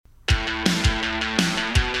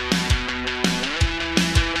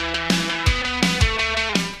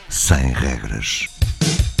sem regras.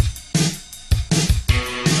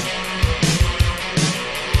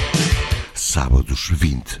 Sábados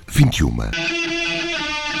 20, 21.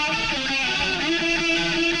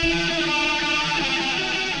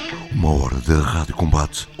 Uma hora de rádio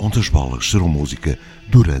combate onde as bolas serão música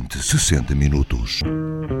durante 60 minutos.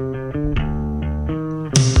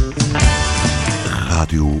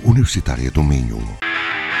 Rádio Universitária do Minho.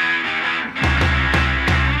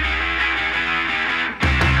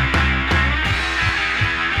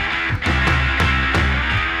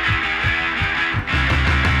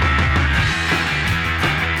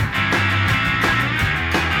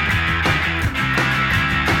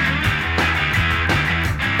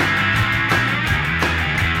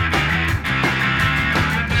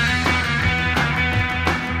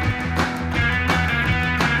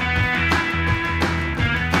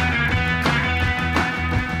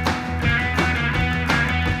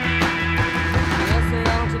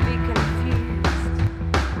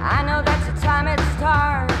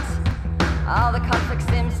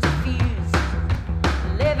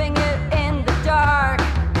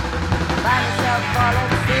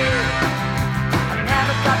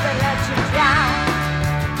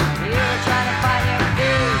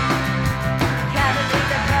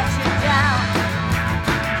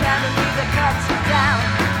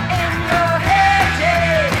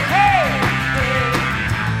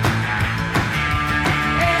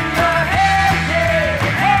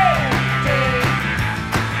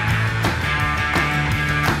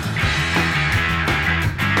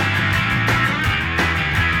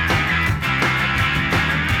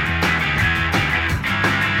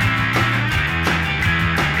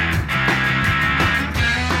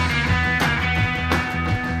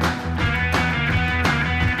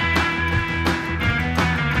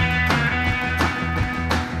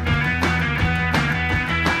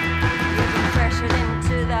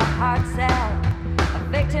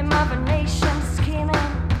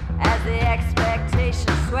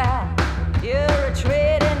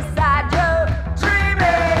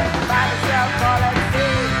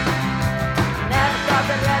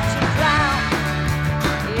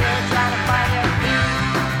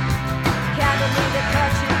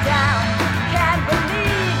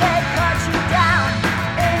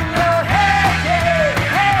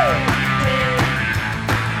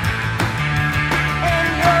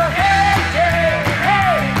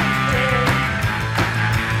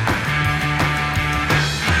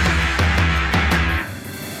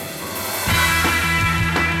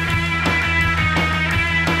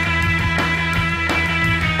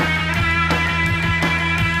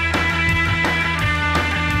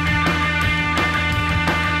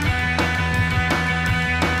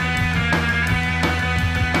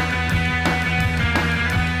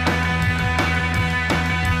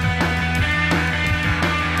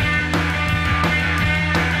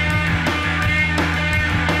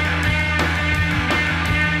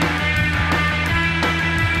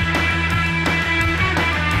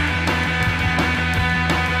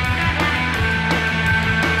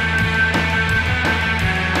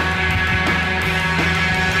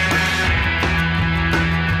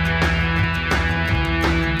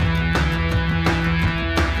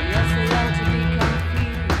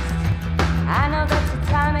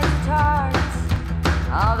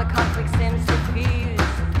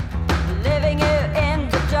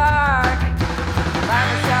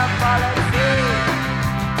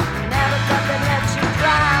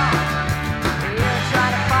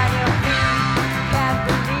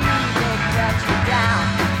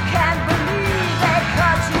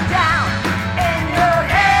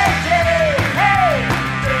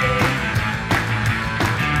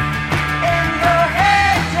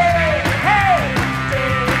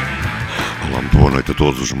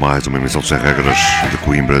 Todos, mais uma emissão sem regras de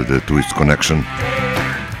Coimbra, de Twist Connection.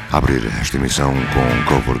 A abrir esta emissão com um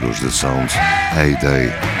cover dos The Sounds, Hey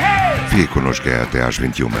Day. Fique connosco até às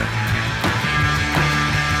 21.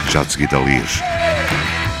 Já de seguida, LEERE.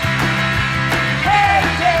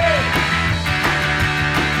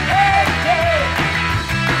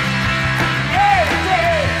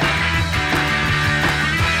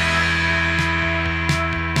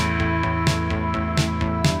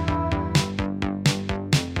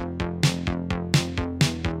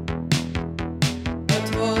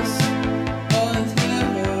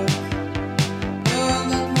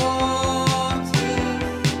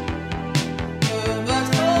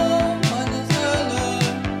 But home on the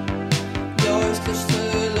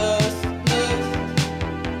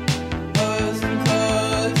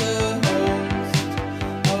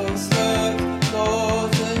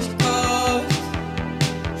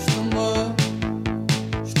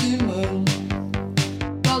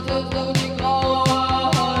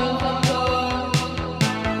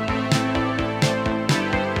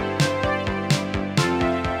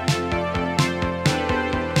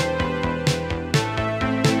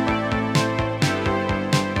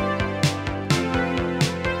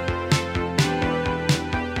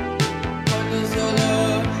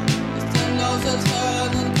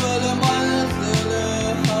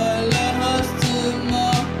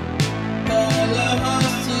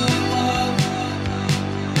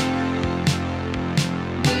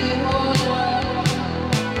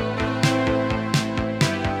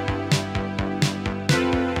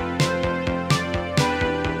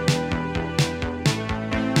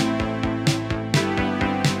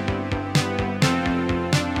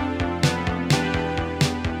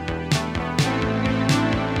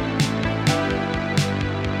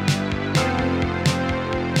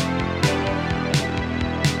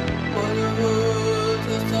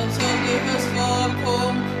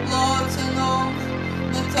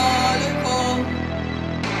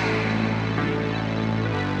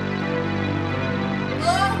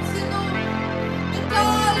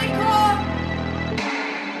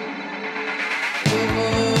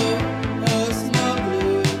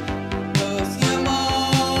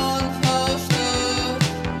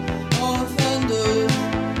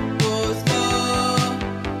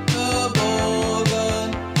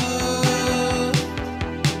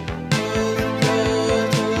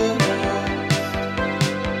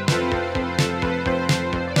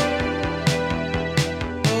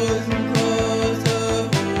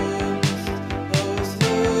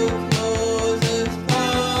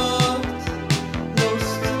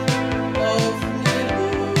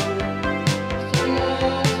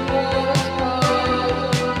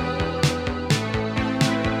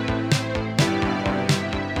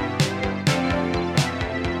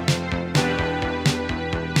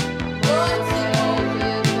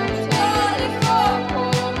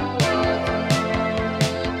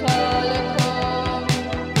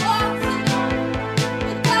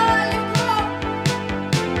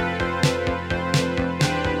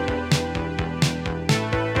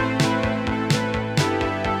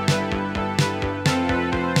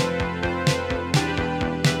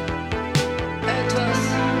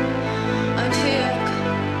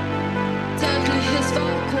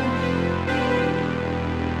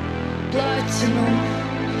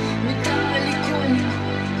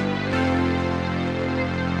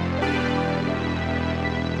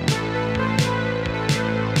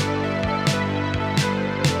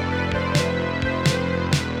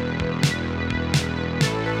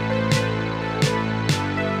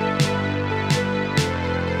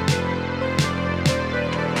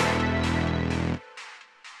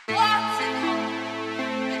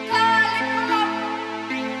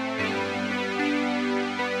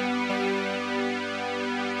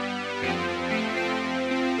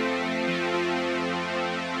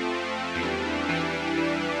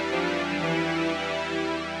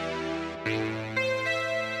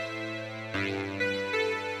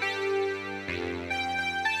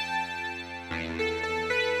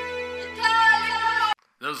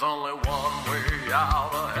There's only one way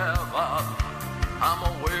out of heaven. I'm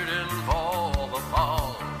a-waiting for the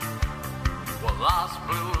fall. With ice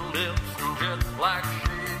blue lips and jet black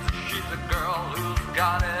shades, she's a girl who's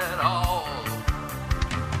got it all.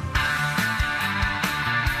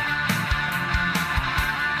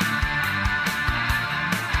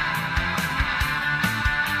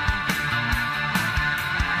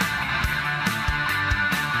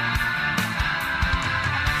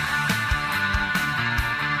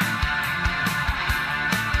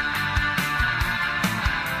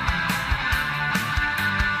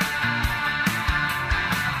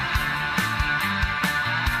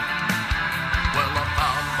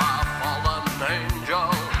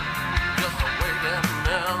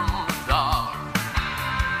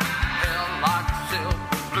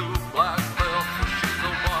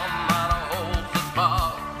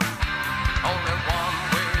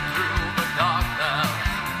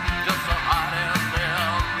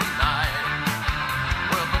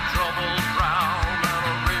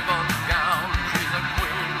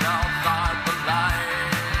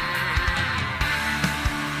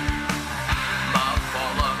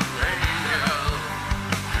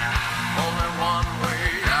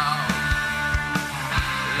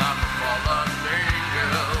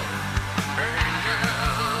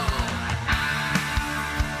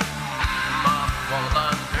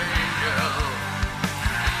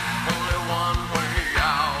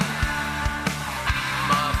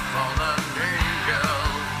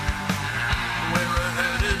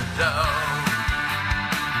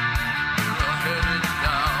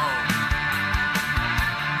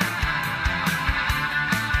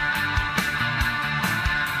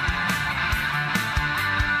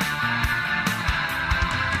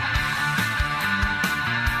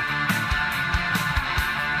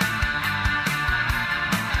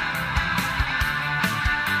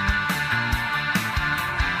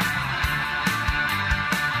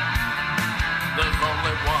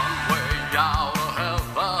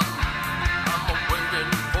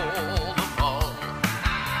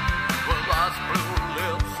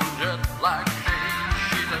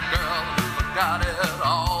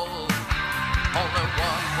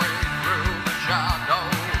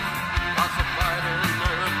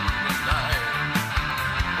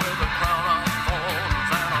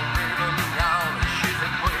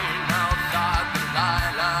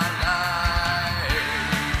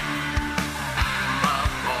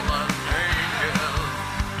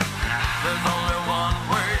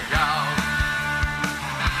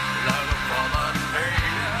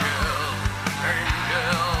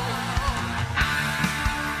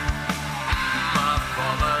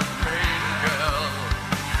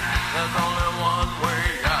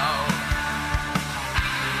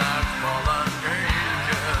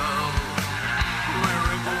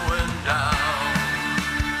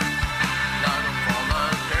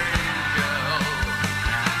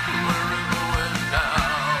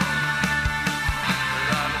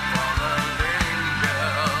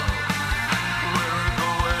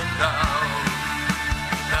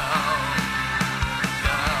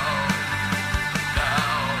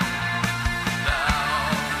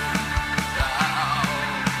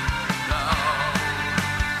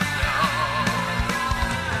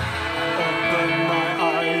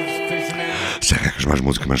 Mais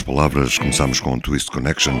música, mais palavras. Começámos com Twist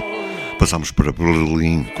Connection, passámos para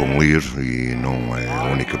Berlim com LEERE, e não é a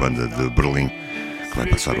única banda de Berlim que vai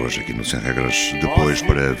passar hoje aqui no Sem Regras. Depois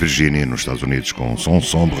para Virgínia, nos Estados Unidos, com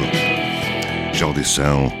SONSOMBRE, já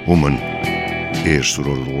audição Woman,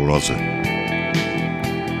 ex-Soror Dolorosa.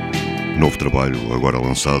 Novo trabalho agora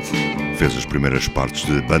lançado, fez as primeiras partes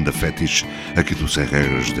de banda fetiche aqui do Sem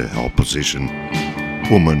Regras da Opposition.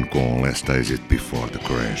 Woman com Let's Taste It Before the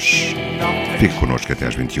Crash. Fique connosco até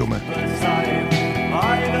às 21.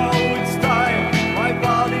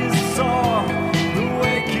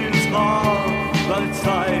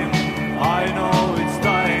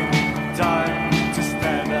 Time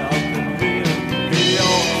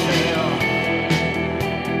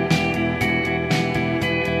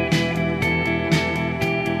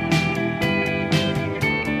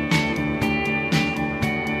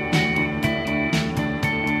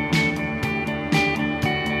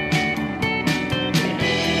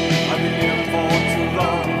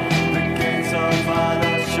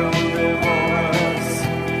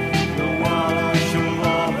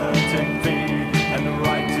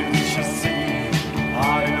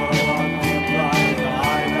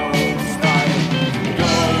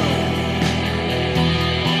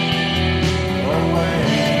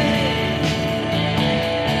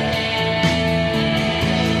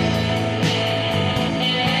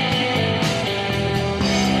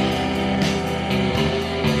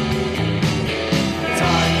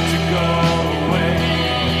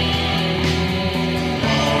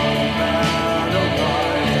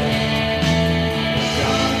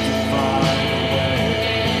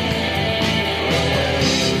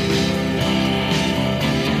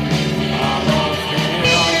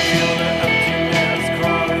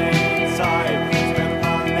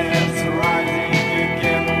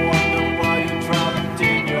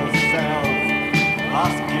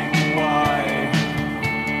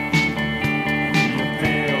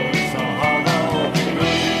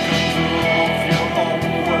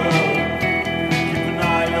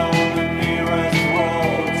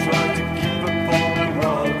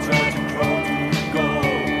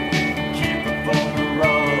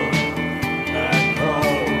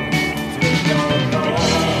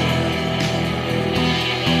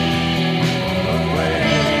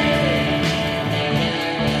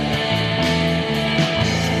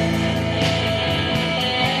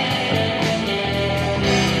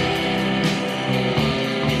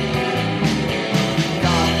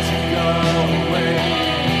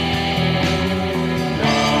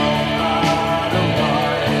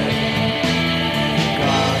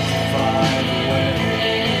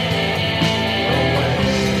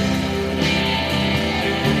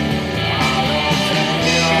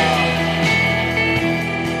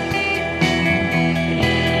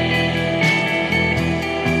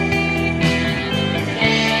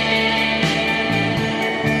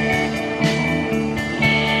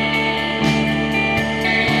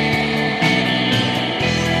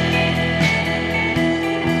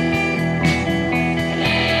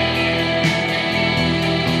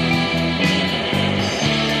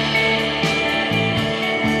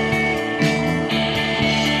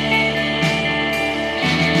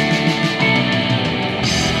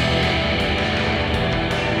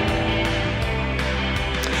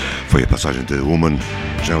Foi a passagem de Woman,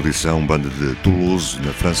 já audição, banda de Toulouse,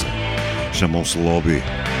 na França, chamam-se Lobby.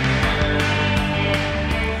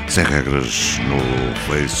 Sem regras no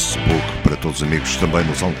Facebook, para todos os amigos, também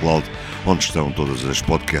no SoundCloud, onde estão todas as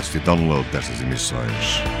podcasts e download destas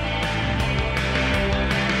emissões.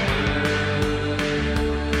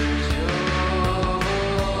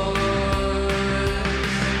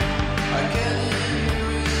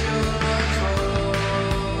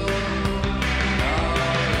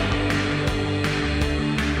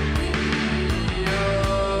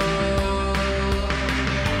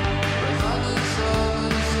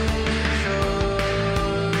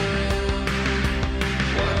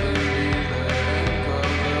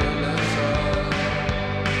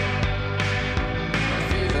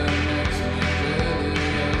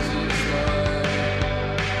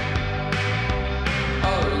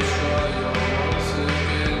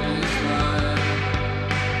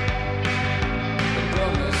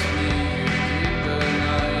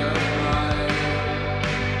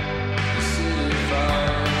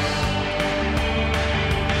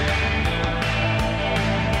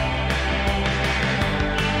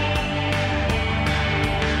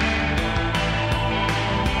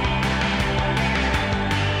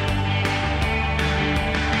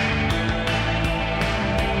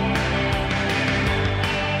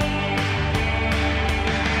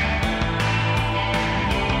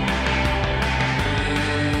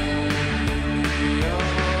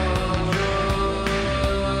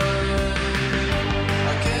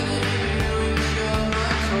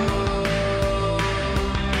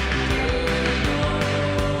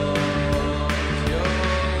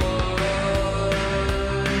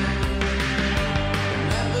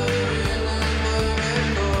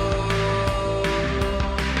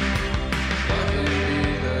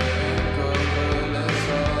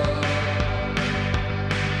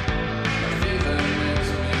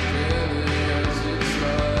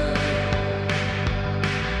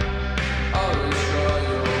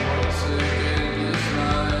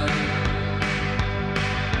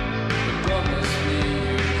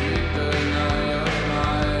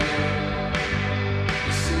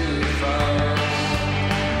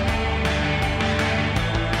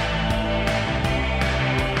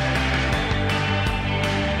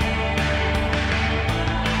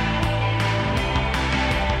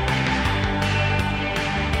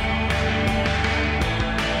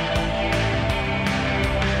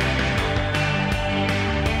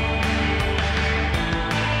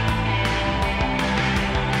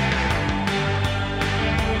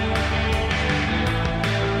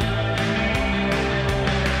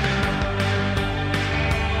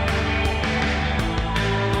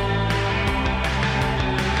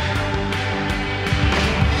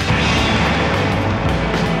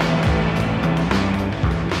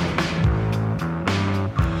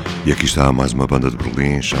 E aqui está mais uma banda de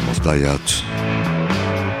Berlim, chama-se DIÄT.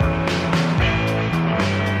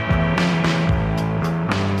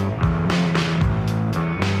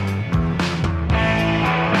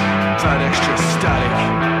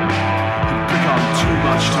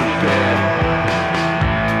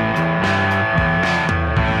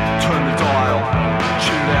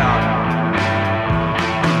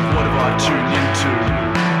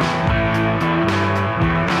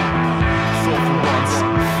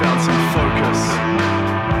 Found some focus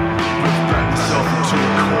with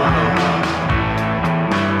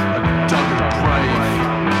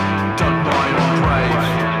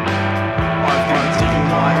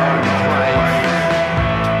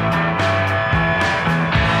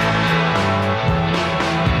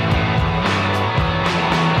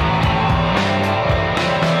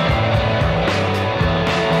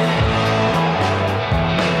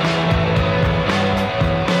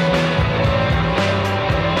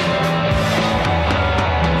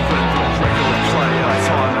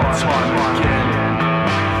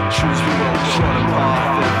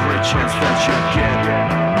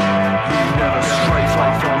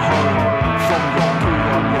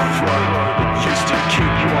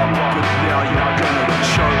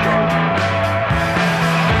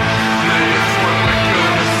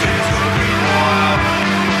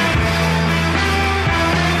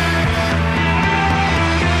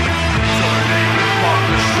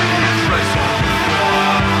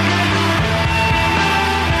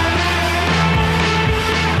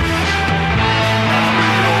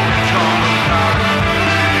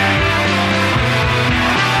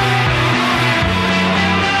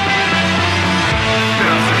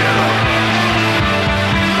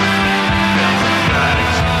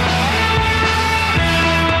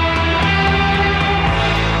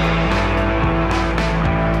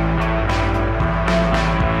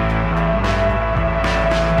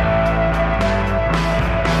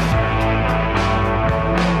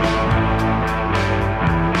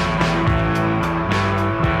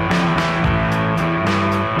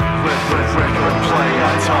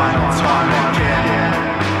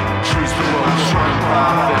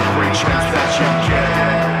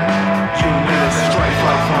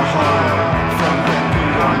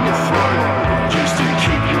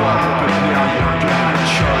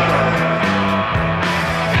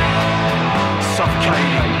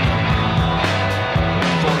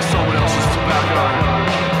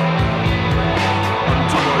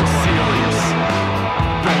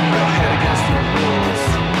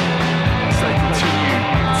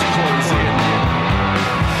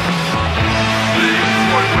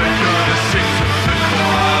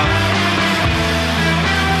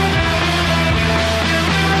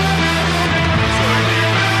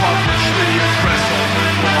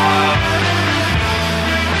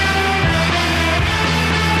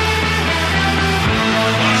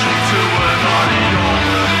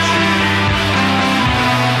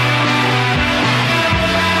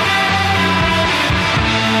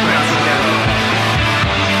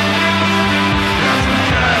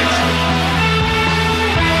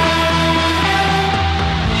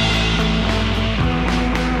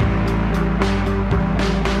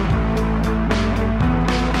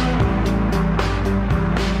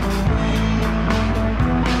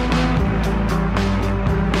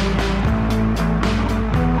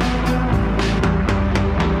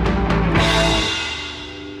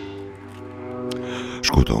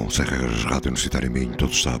Atenção, sem regras, rádio universitária em Minho,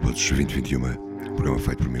 todos os sábados, 2021. Programa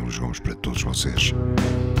feito por mim, Luís Gomes, para todos vocês.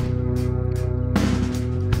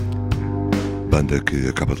 Banda que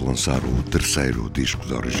acaba de lançar o terceiro disco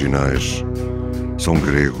de originais. São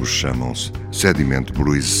gregos, chamam-se SEDIMENT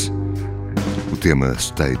BRUISE. O tema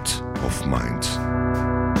State of Mind.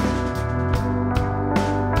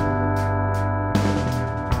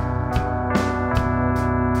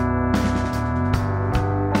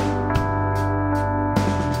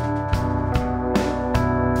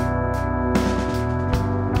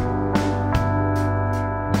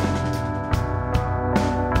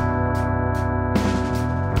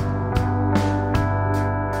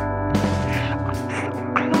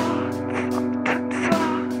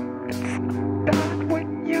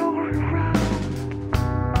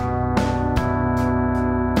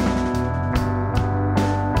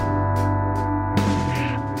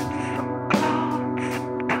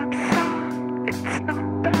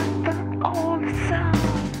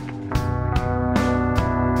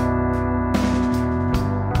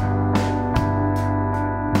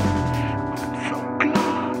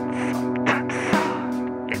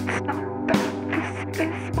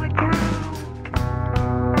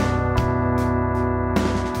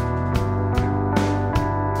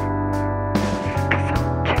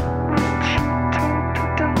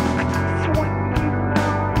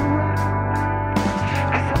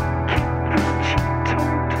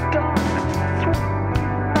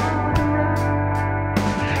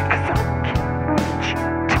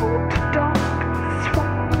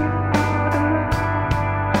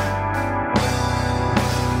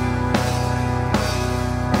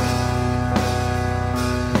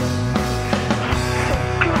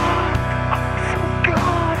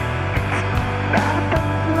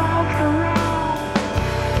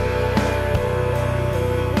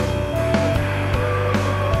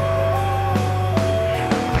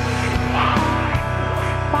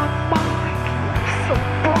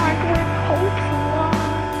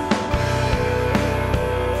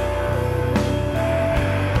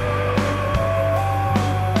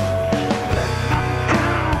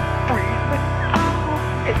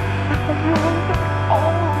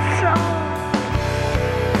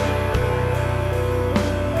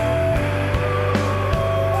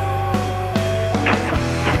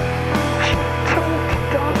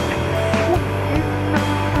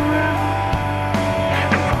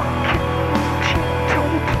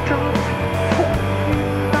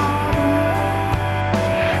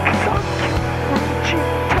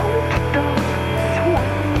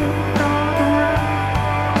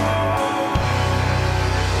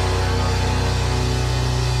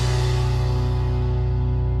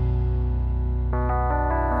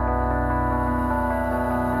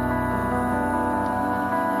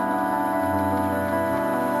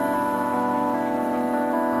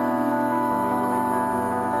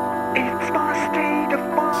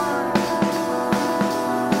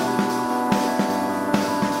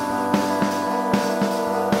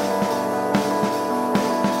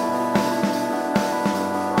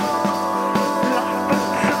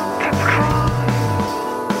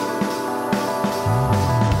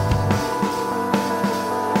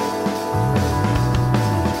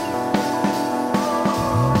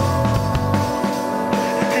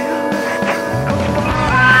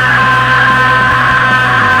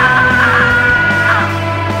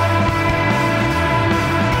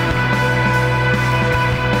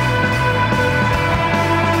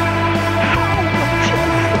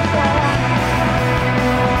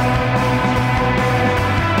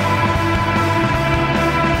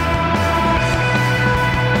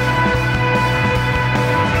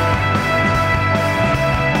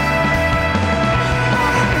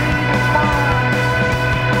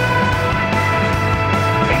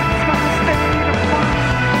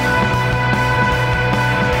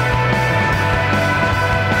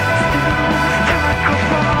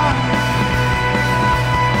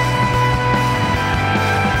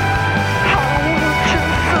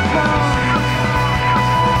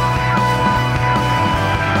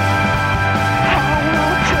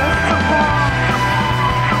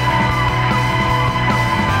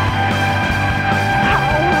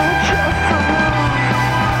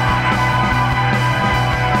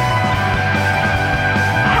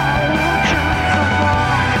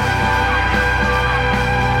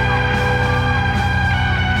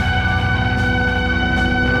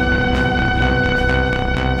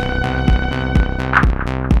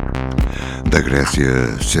 Da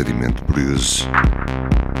Grécia, SEDIMENT BRUISE.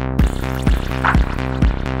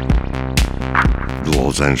 De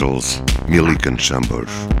Los Angeles, MILLIKEN CHAMBER.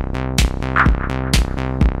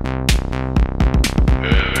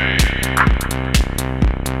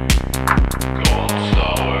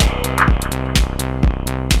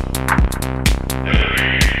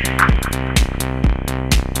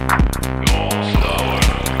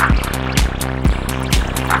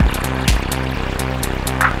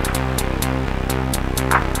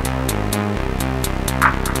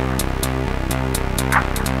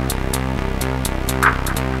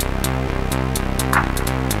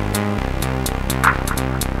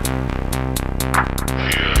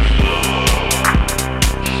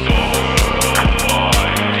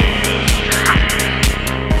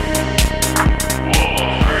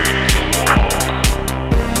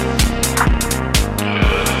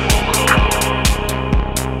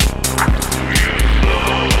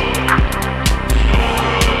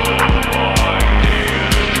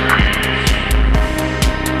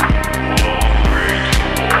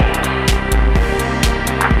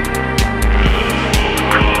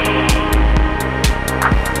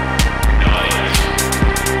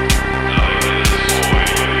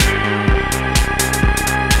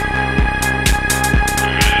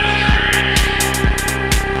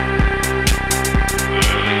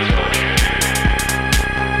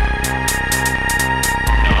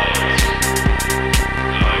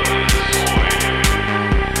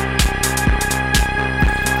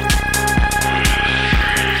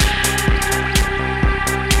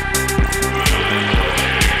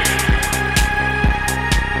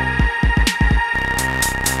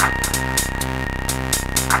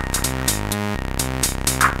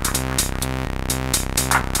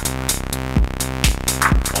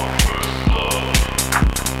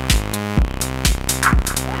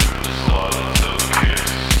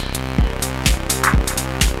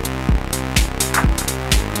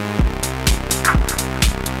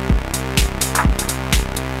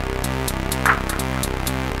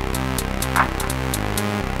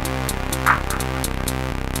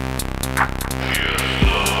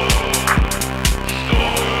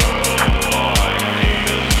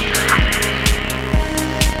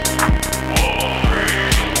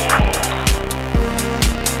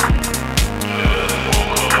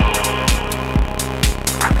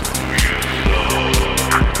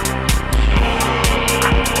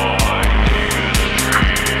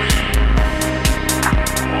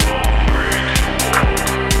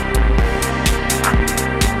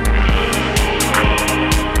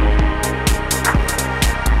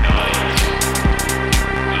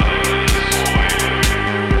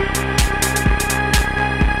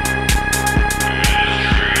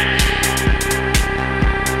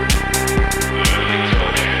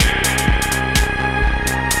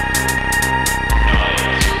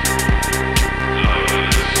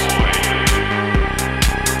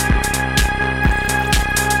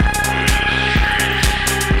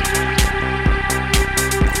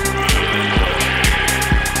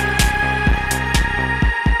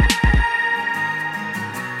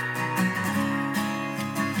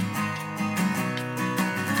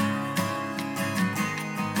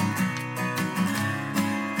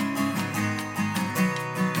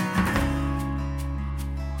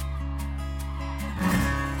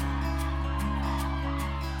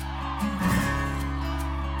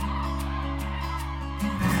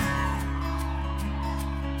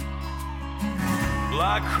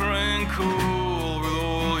 Black rain cool with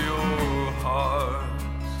all your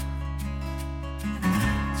hearts.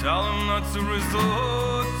 Tell them not to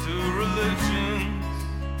resort to religions.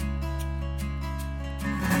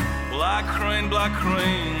 Black rain,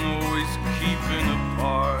 always keeping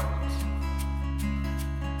apart.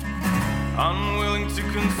 Unwilling to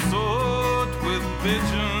consort with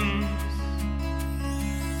pigeons.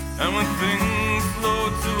 And when things slow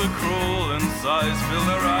to a crawl and sighs fill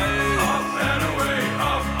their eyes, up and away,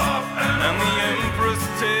 up and the empress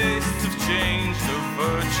tastes of change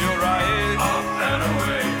avert your eyes, up and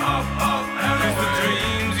away, up and away. 'Cause the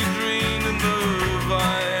dreams you dreamed in the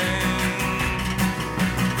vine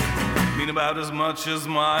mean about as much as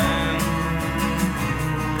mine.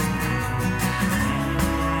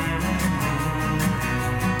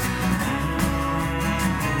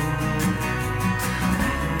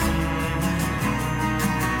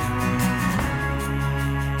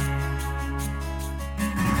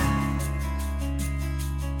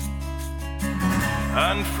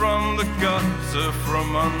 And from the gutter,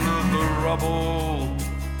 from under the rubble,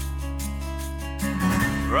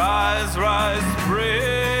 rise, rise,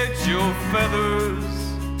 spread your feathers.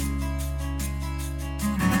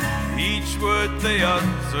 Each word they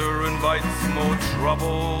utter invites more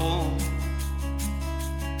trouble.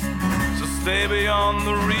 So stay beyond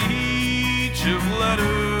the reach of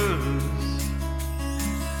letters.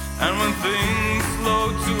 And when things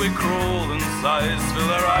slow to a crawl and sighs fill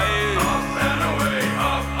their eyes, up and away,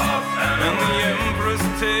 up and the empress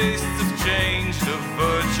tastes of change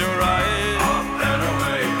avert your eyes, up and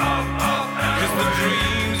away, up and 'cause the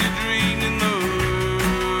dreams you dreamed in the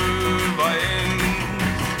vine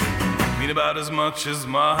mean about as much as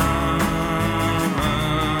mine.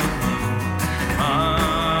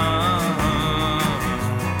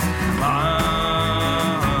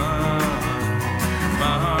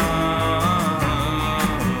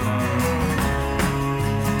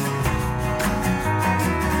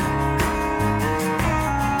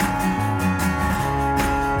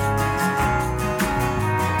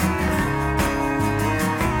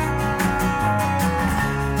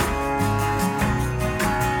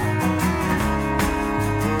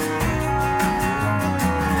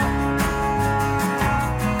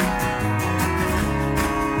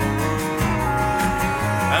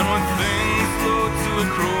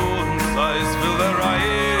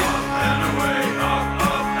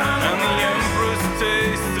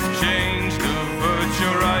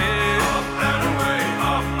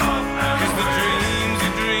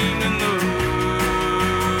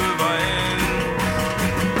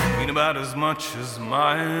 As much as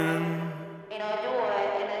mine.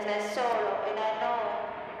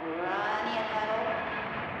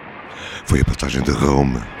 Foi a passagem de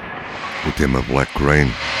Rome, o tema Black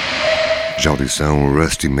Rain, já audição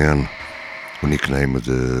Rustin Man, o nickname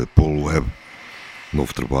de Paul Webb,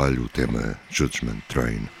 novo trabalho, o tema Judgement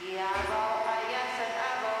Train.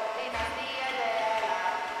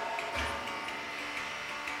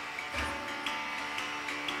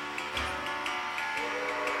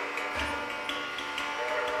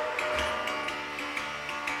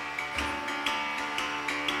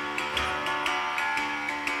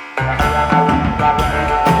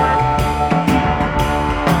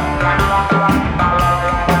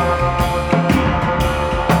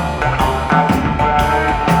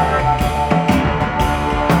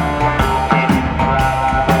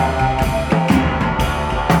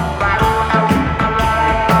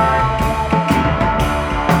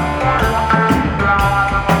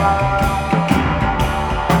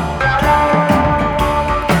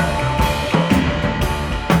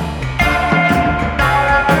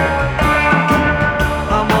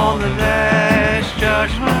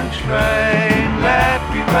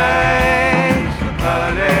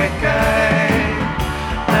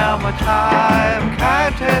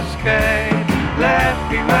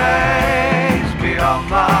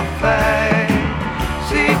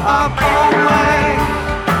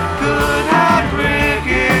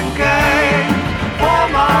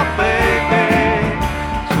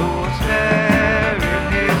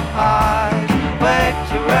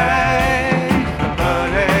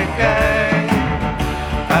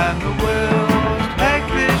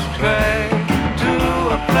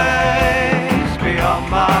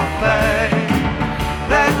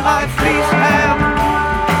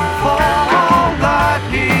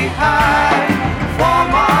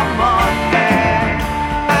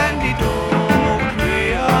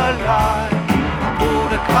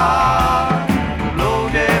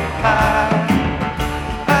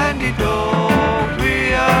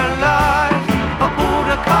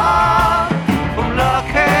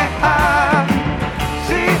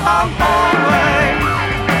 I'm always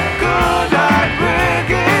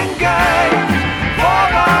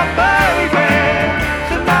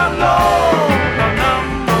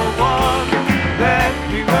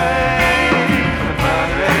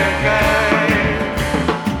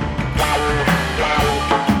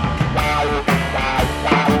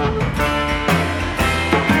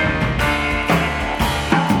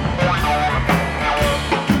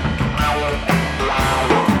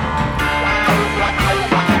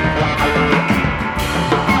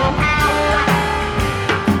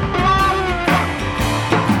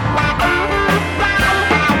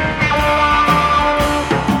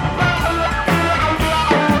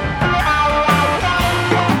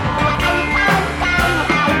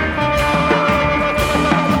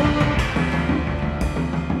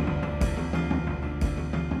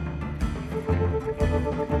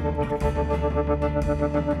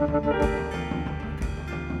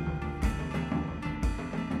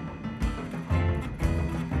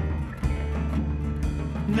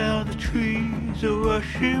Now the trees are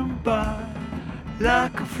rushing by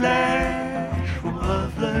like a flash from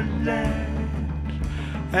other lands,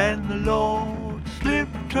 and the Lord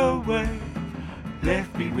slipped away,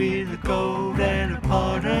 left me with a gold and a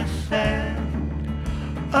pot of sand.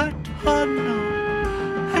 A tunnel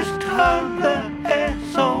has turned the air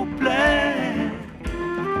so bland.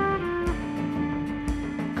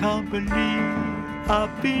 Can't believe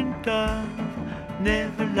I've been done,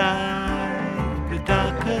 never liked the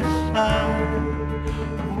darker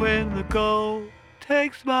side. When the gold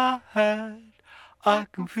takes my hand, I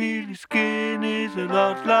can feel his skin is a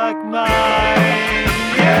lot like mine.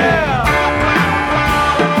 Yeah!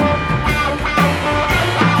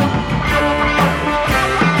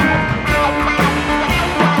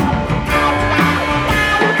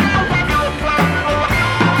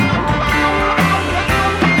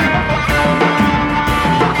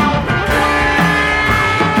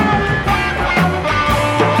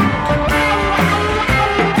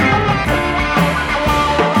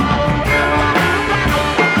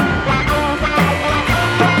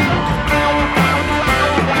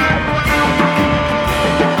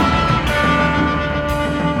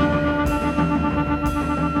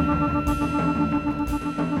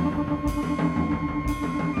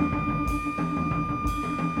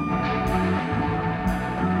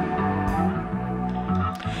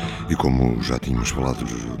 E como já tínhamos falado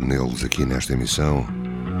neles aqui nesta emissão,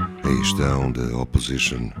 aí estão The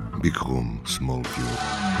Opposition, Big Room, Small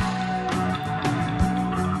View.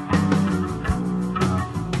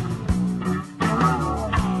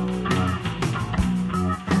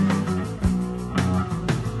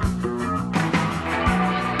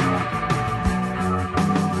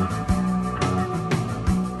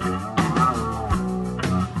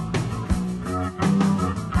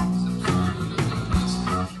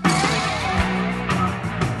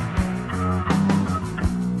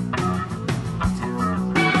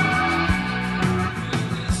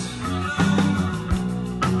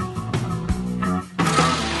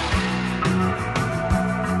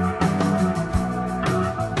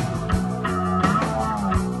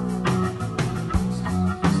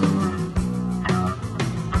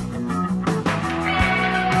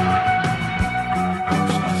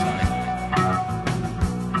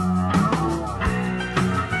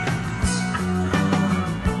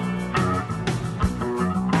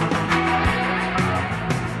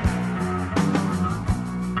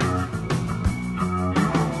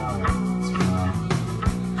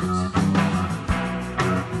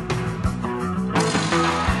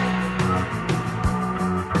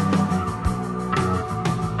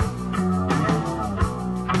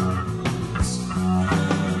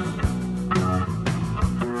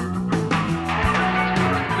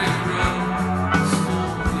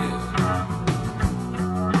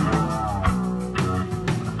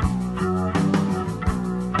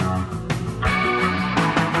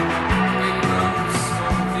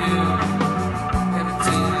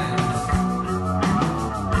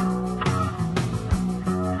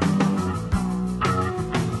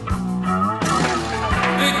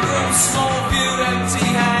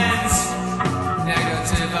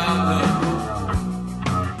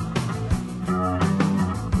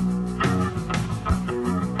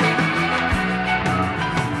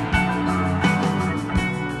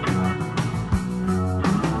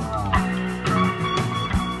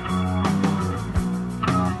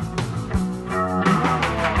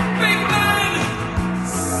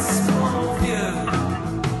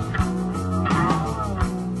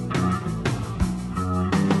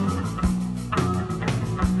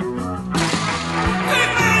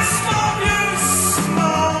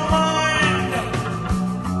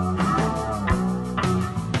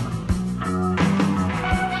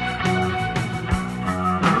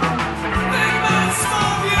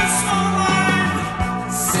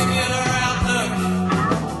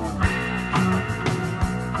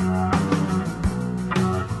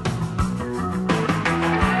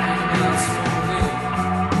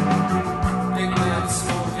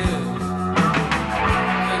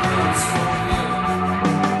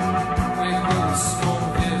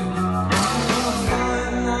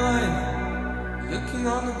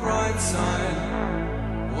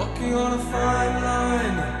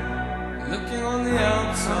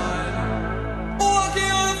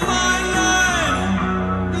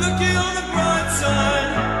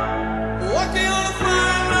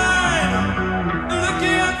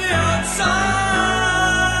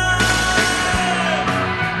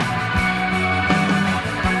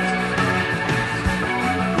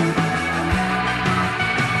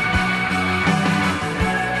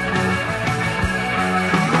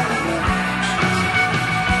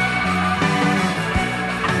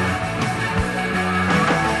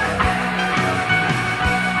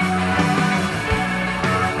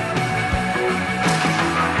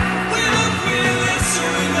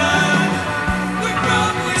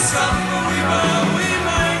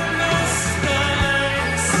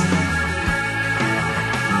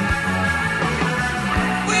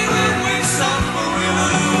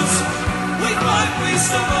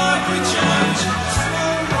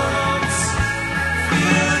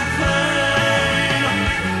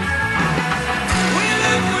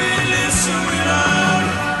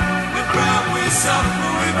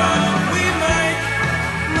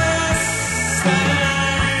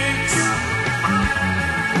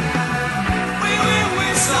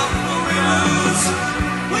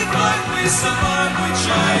 some heart we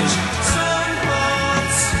change, some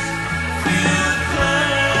hearts feel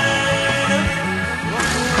pain.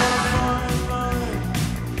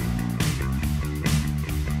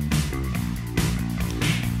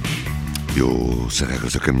 E o Sem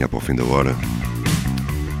Regras a caminhar para o fim da hora,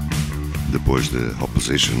 depois de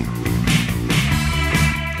Opposition,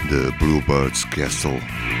 de Bluebeards Castle,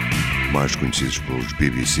 mais conhecidos pelos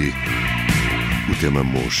BBC, o tema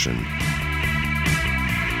Motion.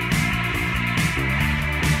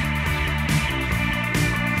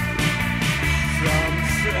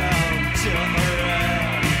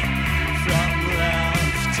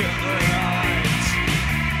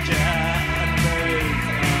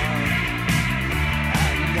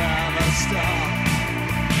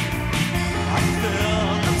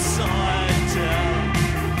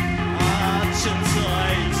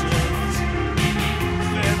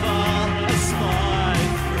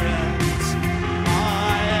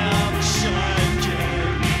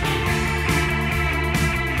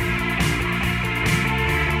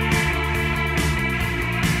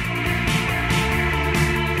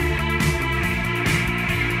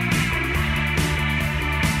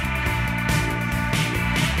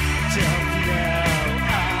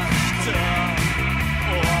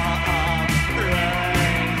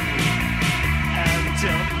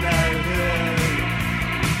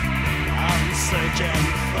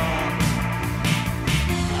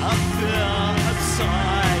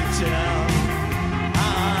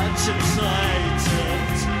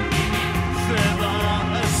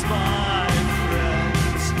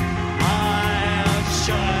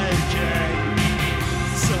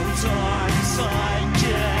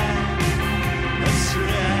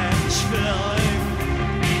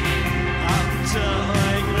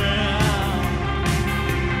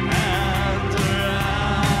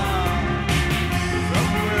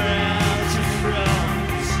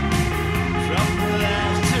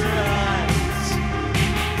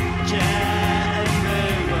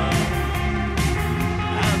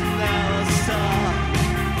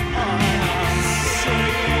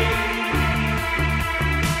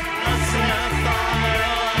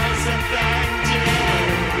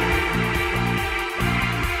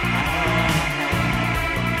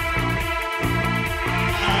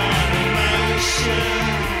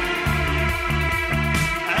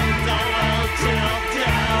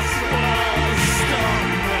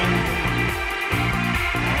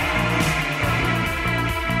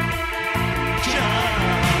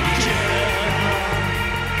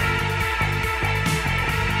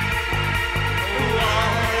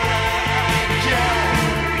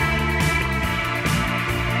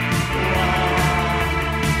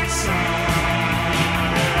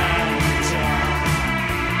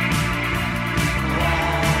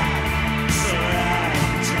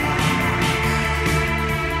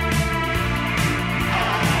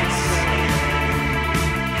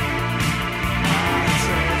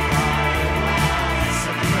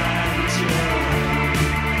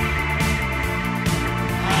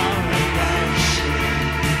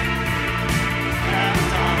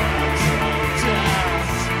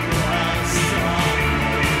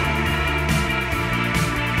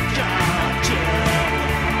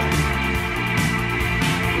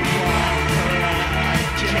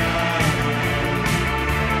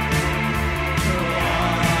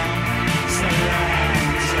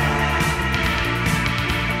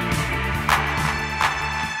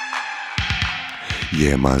 E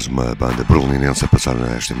é mais uma banda berlinense a passar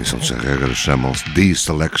nesta emissão de Sem Regras, chamam-se The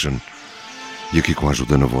Selection, e aqui com a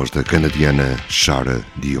ajuda na voz da canadiana XARAH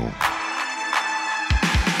Dion.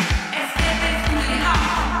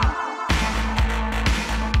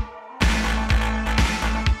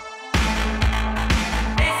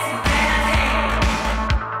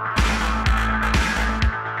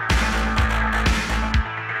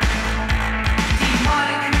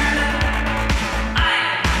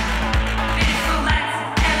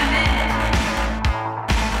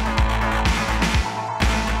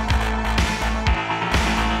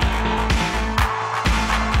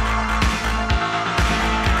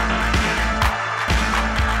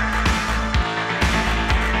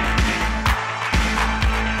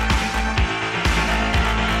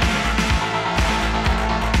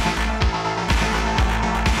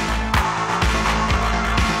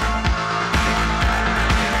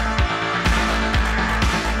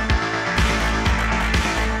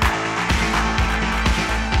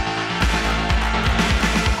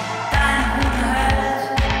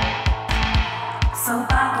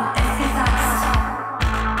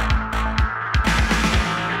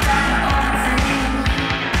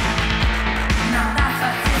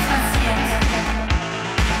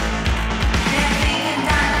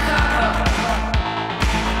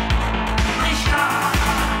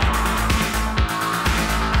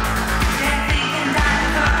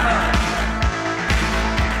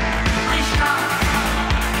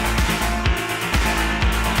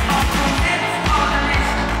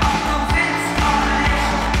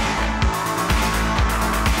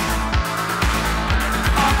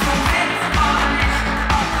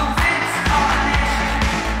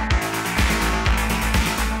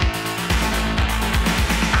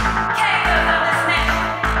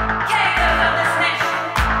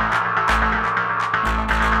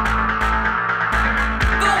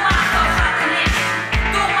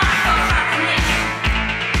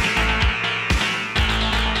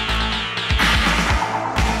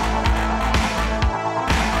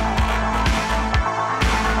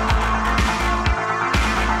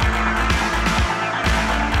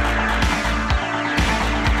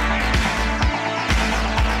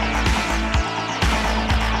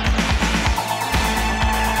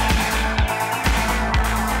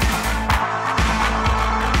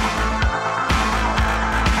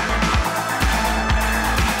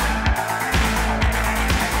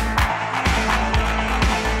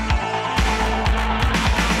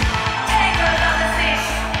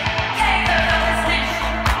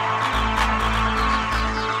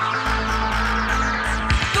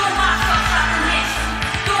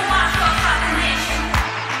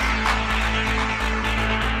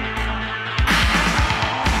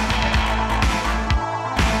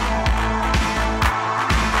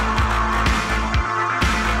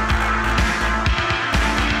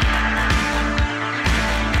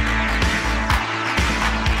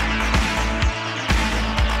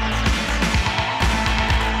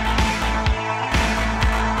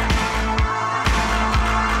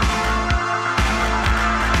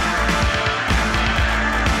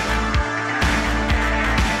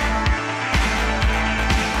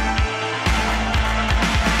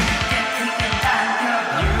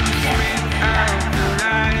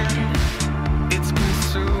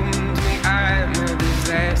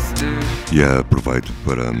 E aproveito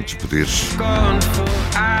para me despedir.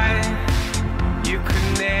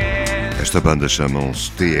 Esta banda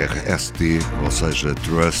chamam-se TRST, ou seja,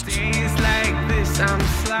 Trust.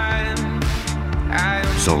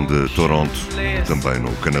 São de Toronto, também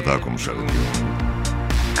no Canadá, como já digo.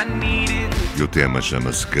 E o tema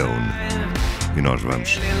chama-se Gone. E nós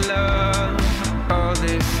vamos.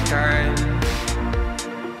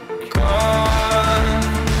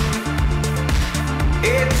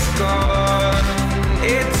 It's gone,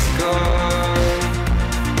 it's gone,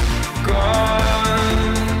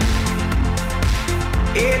 gone.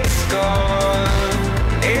 It's gone,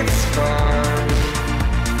 it's gone.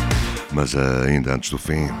 Mas ainda antes do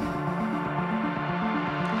fim,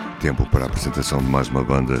 tempo para a apresentação de mais uma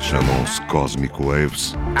banda, chamam-se Cosmic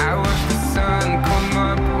Waves.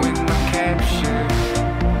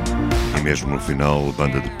 E mesmo no final,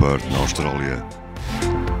 banda de Perth, na Austrália,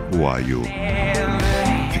 o Are.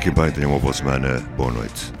 Fiquem bem, tenham uma boa semana, boa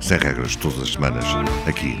noite. Sem regras todas as semanas,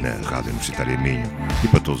 aqui na Rádio Universitária Minho e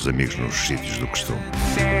para todos os amigos nos sítios do costume.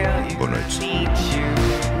 Boa noite.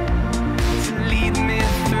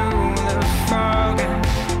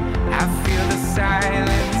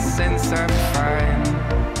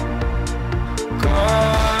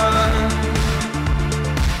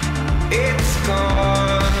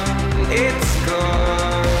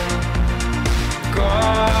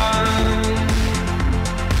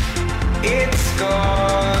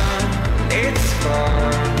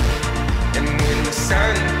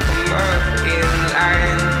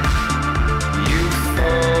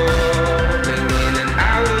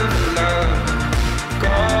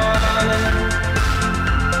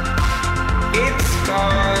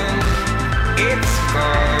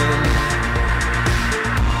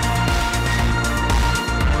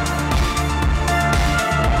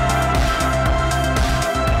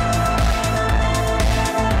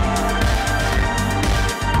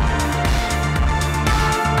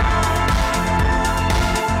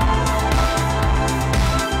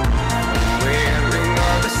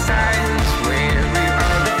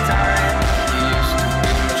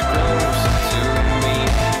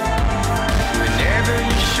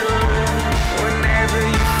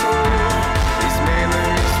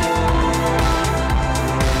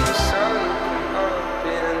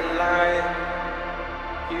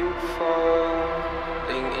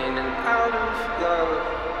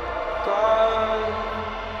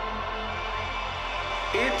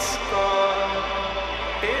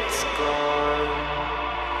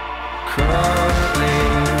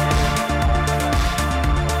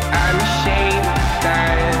 I'm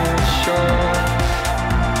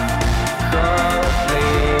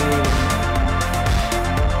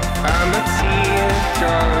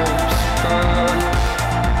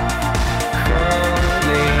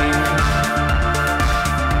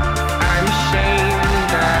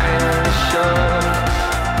ashamed, I'm sure.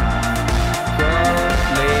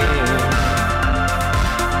 Crawling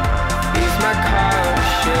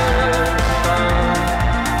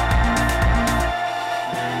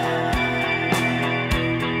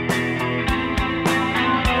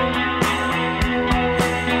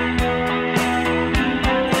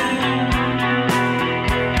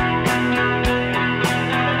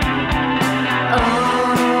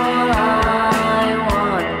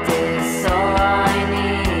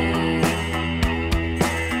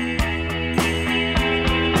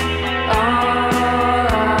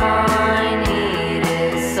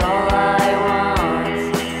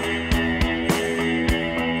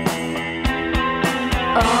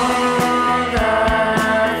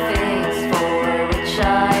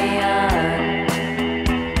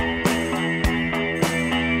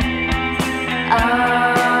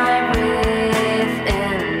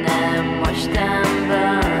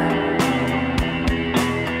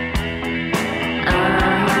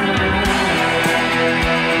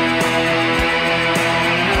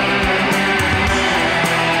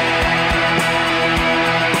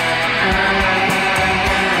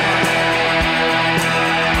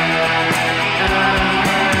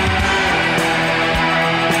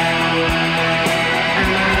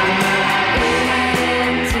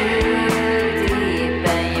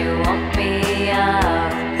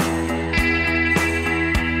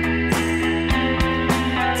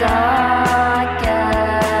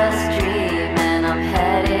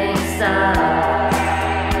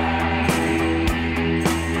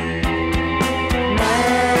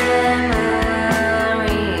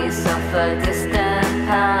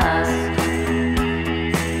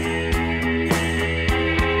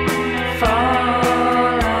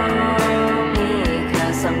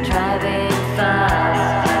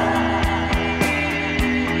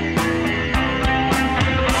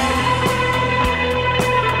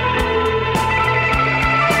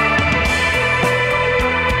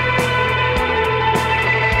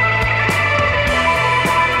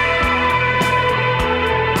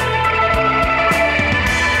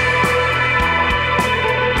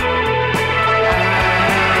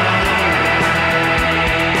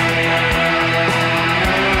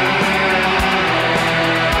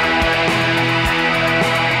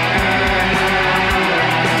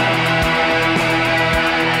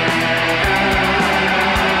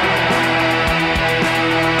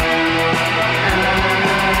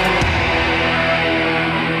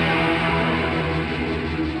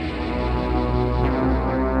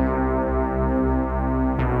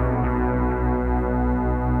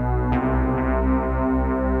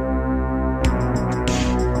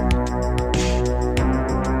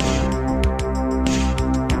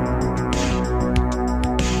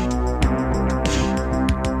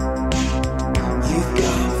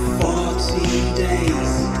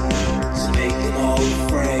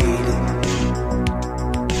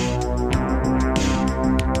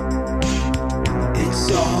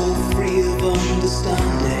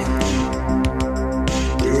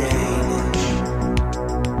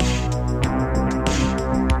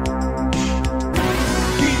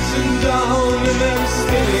down and then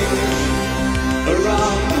spinning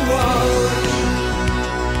around the world.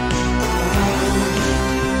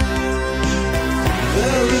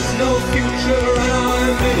 There is no future and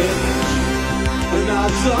I'm in it, and I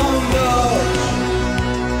don't know.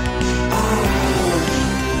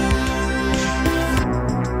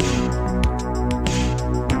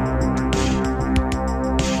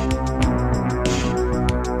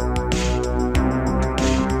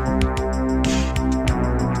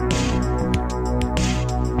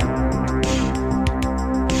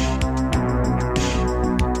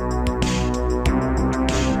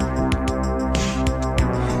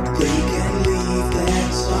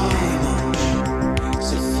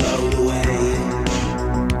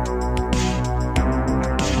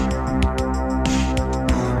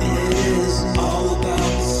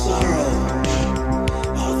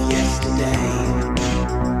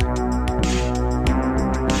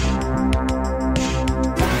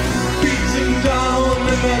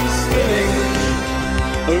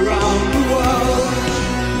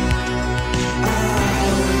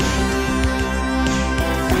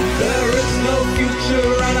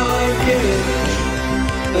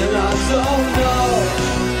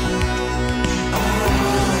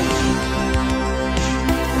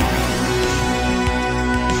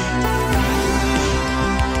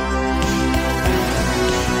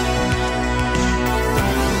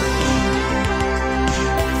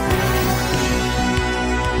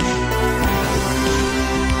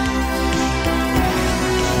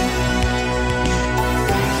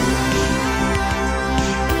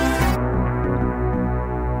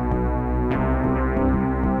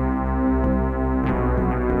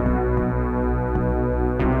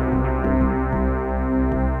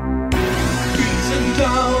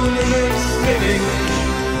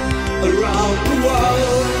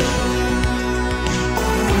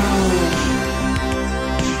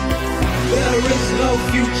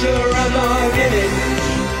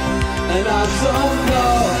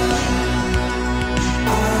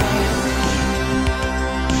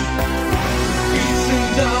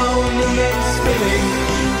 Spinning